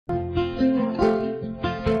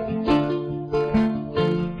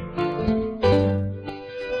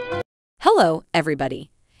Hello, everybody,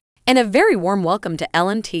 and a very warm welcome to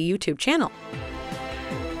LNT YouTube channel.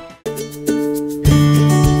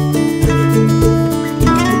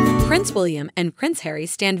 Prince William and Prince Harry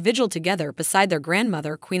stand vigil together beside their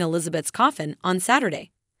grandmother, Queen Elizabeth's coffin, on Saturday.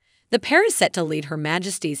 The pair is set to lead Her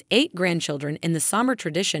Majesty's 8 grandchildren in the somber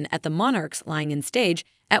tradition at the monarch's lying-in stage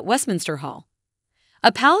at Westminster Hall.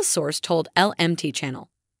 A palace source told LMT channel.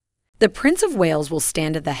 The Prince of Wales will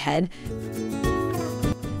stand at the head,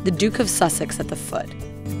 the Duke of Sussex at the foot.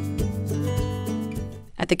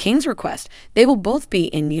 At the King's request, they will both be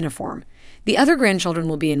in uniform. The other grandchildren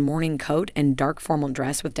will be in morning coat and dark formal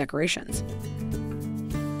dress with decorations.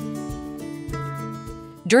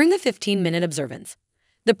 During the 15-minute observance,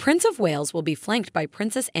 the Prince of Wales will be flanked by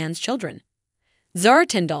Princess Anne's children, Zara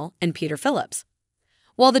Tindall and Peter Phillips,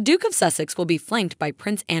 while the Duke of Sussex will be flanked by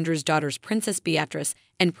Prince Andrew's daughters Princess Beatrice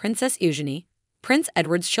and Princess Eugenie, Prince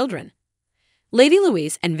Edward's children. Lady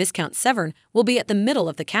Louise and Viscount Severn will be at the middle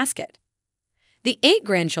of the casket. The 8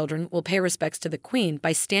 grandchildren will pay respects to the Queen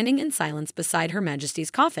by standing in silence beside Her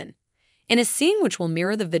Majesty's coffin, in a scene which will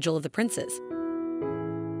mirror the vigil of the princes.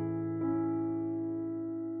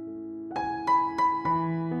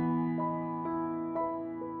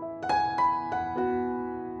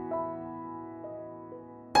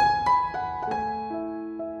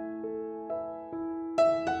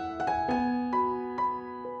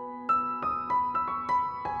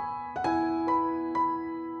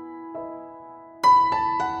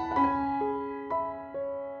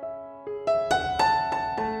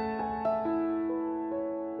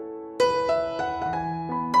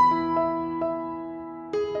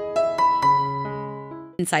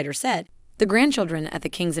 Insider said, the grandchildren at the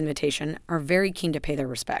King's invitation are very keen to pay their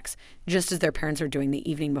respects, just as their parents are doing the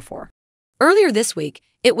evening before. Earlier this week,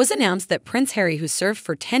 it was announced that Prince Harry, who served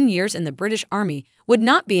for 10 years in the British Army, would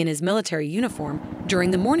not be in his military uniform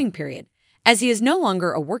during the mourning period, as he is no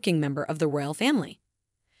longer a working member of the royal family.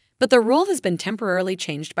 But the role has been temporarily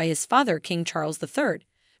changed by his father, King Charles III,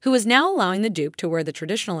 who is now allowing the Duke to wear the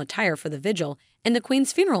traditional attire for the vigil and the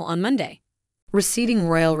Queen's funeral on Monday. Receding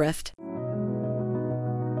royal rift.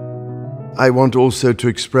 I want also to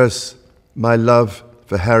express my love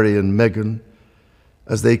for Harry and Meghan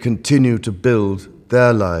as they continue to build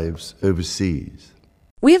their lives overseas.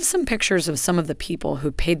 We have some pictures of some of the people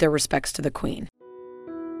who paid their respects to the Queen.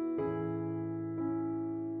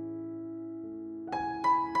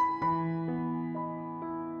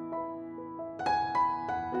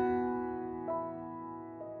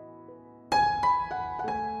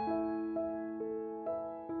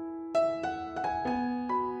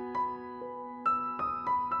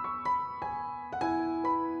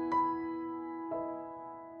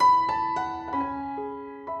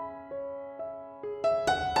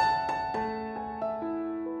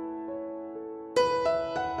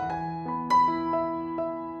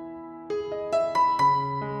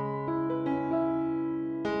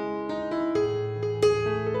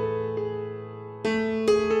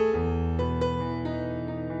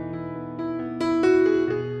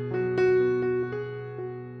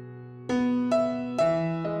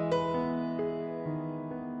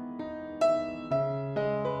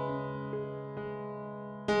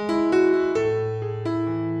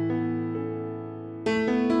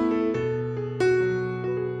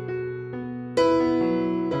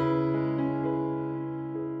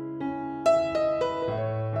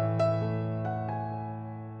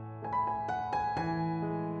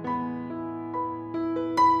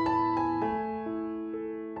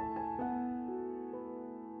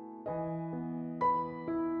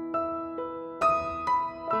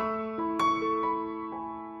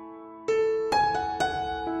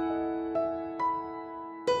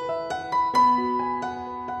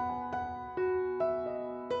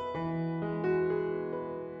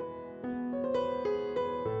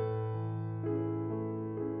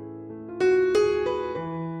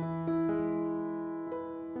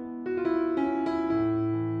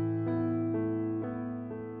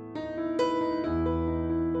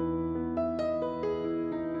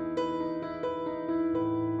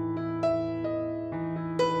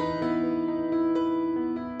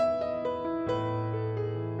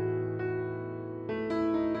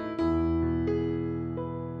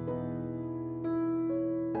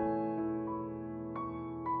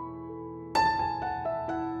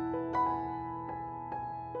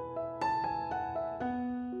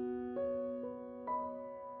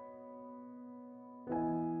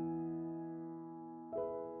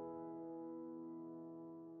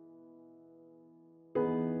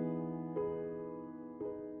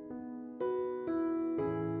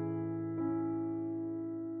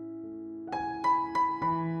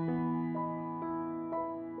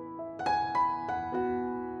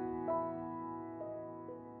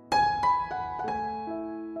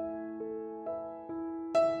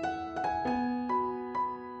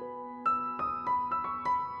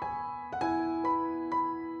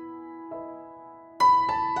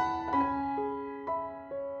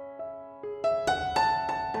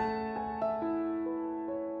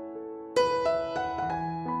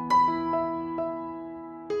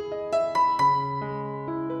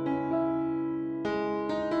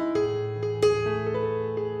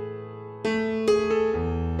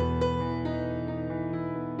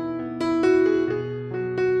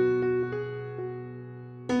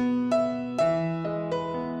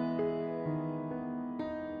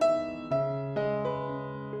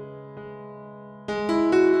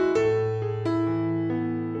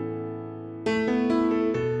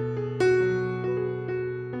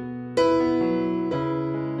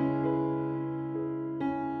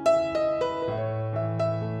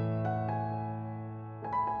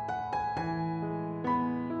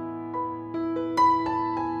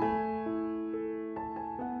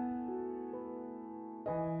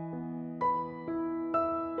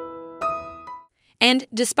 And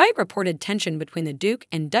despite reported tension between the Duke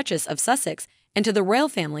and Duchess of Sussex and to the royal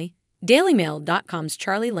family, DailyMail.com's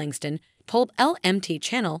Charlie Langston told LMT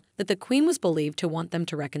Channel that the Queen was believed to want them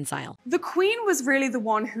to reconcile. The Queen was really the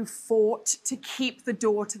one who fought to keep the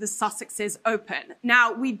door to the Sussexes open.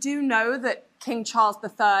 Now, we do know that King Charles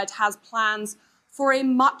III has plans for a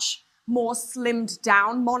much more slimmed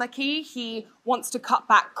down monarchy. He wants to cut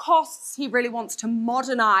back costs. He really wants to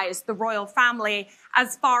modernize the royal family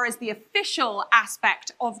as far as the official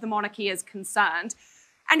aspect of the monarchy is concerned.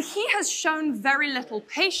 And he has shown very little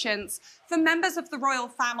patience for members of the royal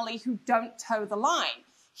family who don't toe the line.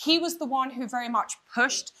 He was the one who very much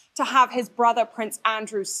pushed to have his brother, Prince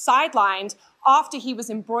Andrew, sidelined after he was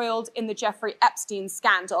embroiled in the Jeffrey Epstein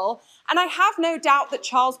scandal. And I have no doubt that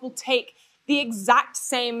Charles will take the exact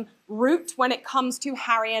same route when it comes to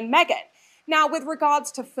Harry and Meghan. Now, with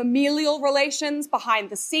regards to familial relations behind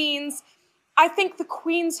the scenes, I think the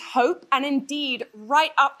Queen's hope, and indeed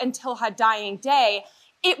right up until her dying day,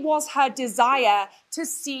 it was her desire to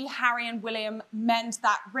see Harry and William mend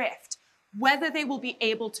that rift. Whether they will be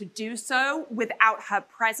able to do so without her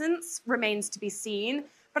presence remains to be seen,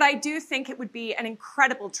 but I do think it would be an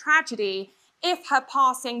incredible tragedy if her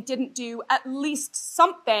passing didn't do at least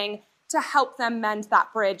something to help them mend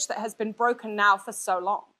that bridge that has been broken now for so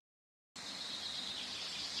long.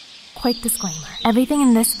 Quick disclaimer. Everything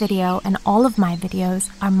in this video and all of my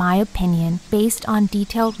videos are my opinion based on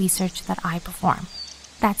detailed research that I perform.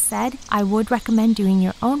 That said, I would recommend doing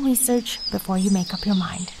your own research before you make up your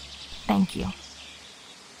mind. Thank you.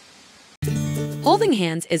 Holding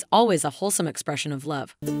hands is always a wholesome expression of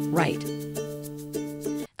love, right?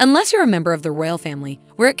 Unless you're a member of the royal family,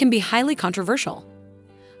 where it can be highly controversial.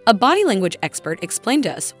 A body language expert explained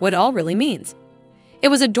to us what it all really means. It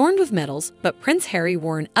was adorned with medals, but Prince Harry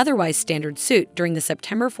wore an otherwise standard suit during the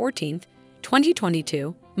September 14,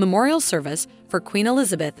 2022 memorial service for Queen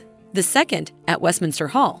Elizabeth II at Westminster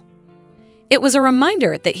Hall. It was a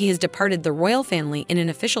reminder that he has departed the royal family in an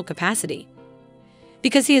official capacity.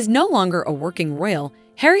 Because he is no longer a working royal,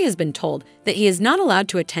 Harry has been told that he is not allowed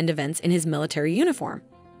to attend events in his military uniform.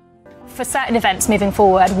 For certain events moving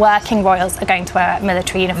forward, working royals are going to wear a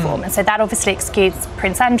military uniform, and so that obviously excludes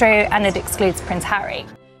Prince Andrew and it excludes Prince Harry.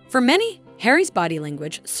 For many, Harry's body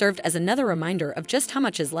language served as another reminder of just how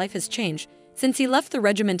much his life has changed since he left the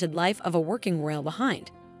regimented life of a working royal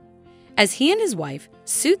behind. As he and his wife,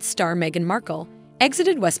 Suits star Meghan Markle,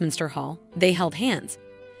 exited Westminster Hall, they held hands.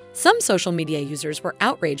 Some social media users were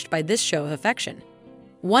outraged by this show of affection.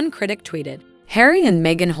 One critic tweeted, "Harry and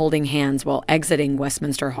Meghan holding hands while exiting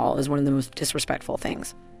Westminster Hall is one of the most disrespectful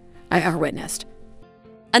things I ever witnessed."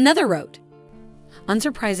 Another wrote,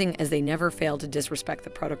 "Unsurprising as they never fail to disrespect the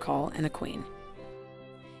protocol and the Queen."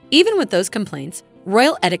 Even with those complaints,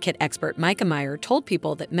 royal etiquette expert Micah Meyer told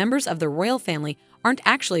people that members of the royal family aren't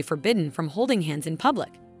actually forbidden from holding hands in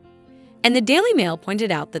public. And the Daily Mail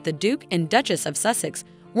pointed out that the Duke and Duchess of Sussex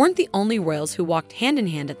weren't the only royals who walked hand in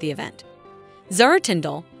hand at the event. Zara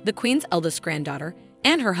Tindall, the Queen's eldest granddaughter,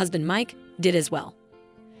 and her husband Mike did as well.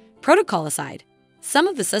 Protocol aside, some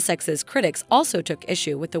of the Sussex's critics also took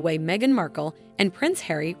issue with the way Meghan Markle and Prince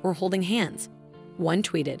Harry were holding hands. One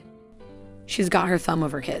tweeted, "She's got her thumb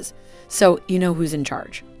over his, so you know who's in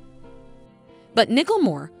charge." But Nicole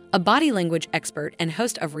Moore, a body language expert and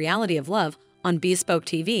host of Reality of Love on Bespoke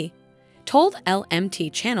TV, told LMT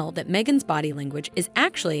Channel that Meghan's body language is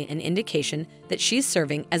actually an indication that she's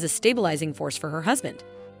serving as a stabilizing force for her husband.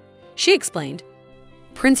 She explained,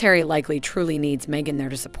 "Prince Harry likely truly needs Meghan there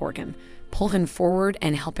to support him, pull him forward,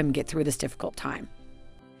 and help him get through this difficult time."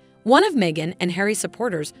 One of Meghan and Harry's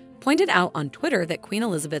supporters pointed out on Twitter that Queen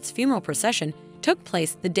Elizabeth's funeral procession took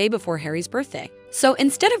place the day before Harry's birthday. So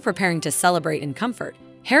instead of preparing to celebrate in comfort,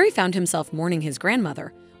 Harry found himself mourning his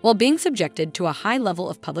grandmother while being subjected to a high level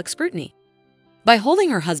of public scrutiny. By holding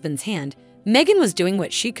her husband's hand, Meghan was doing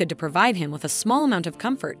what she could to provide him with a small amount of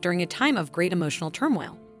comfort during a time of great emotional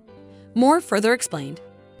turmoil. Moore further explained,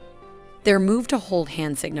 "Their move to hold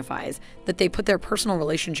hands signifies that they put their personal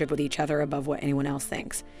relationship with each other above what anyone else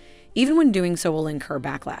thinks, even when doing so will incur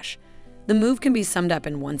backlash. The move can be summed up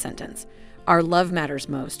in one sentence: our love matters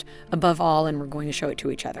most, above all, and we're going to show it to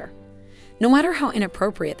each other. No matter how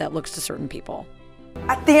inappropriate that looks to certain people."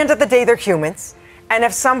 At the end of the day, they're humans. And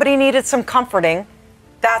if somebody needed some comforting,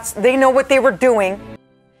 they know what they were doing.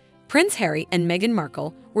 Prince Harry and Meghan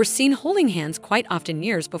Markle were seen holding hands quite often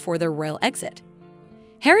years before their royal exit.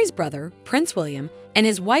 Harry's brother, Prince William, and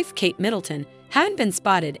his wife, Kate Middleton, haven't been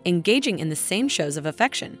spotted engaging in the same shows of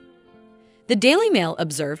affection. The Daily Mail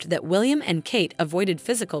observed that William and Kate avoided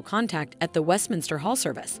physical contact at the Westminster Hall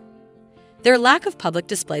service. Their lack of public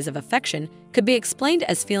displays of affection could be explained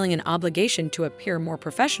as feeling an obligation to appear more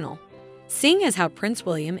professional, seeing as how Prince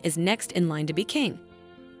William is next in line to be king.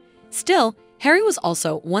 Still, Harry was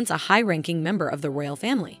also once a high-ranking member of the royal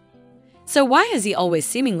family. So why has he always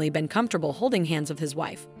seemingly been comfortable holding hands with his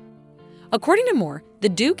wife? According to Moore, the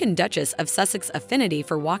Duke and Duchess of Sussex affinity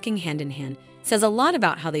for walking hand in hand says a lot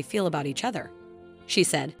about how they feel about each other. She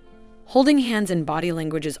said, "Holding hands in body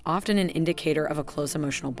language is often an indicator of a close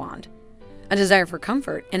emotional bond, a desire for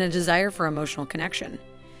comfort, and a desire for emotional connection.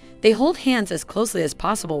 They hold hands as closely as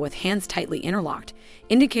possible with hands tightly interlocked,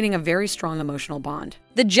 indicating a very strong emotional bond."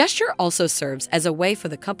 The gesture also serves as a way for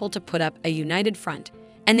the couple to put up a united front,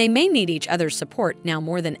 and they may need each other's support now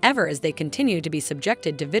more than ever as they continue to be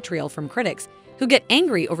subjected to vitriol from critics who get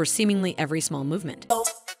angry over seemingly every small movement.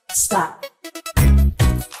 Stop.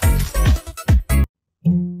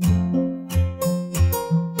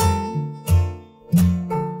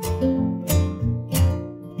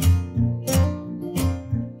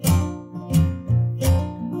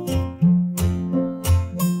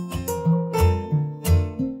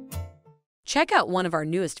 Check out one of our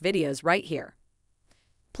newest videos right here.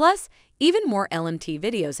 Plus, even more LMT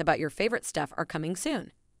videos about your favorite stuff are coming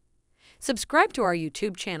soon. Subscribe to our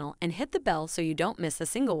YouTube channel and hit the bell so you don't miss a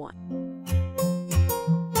single one.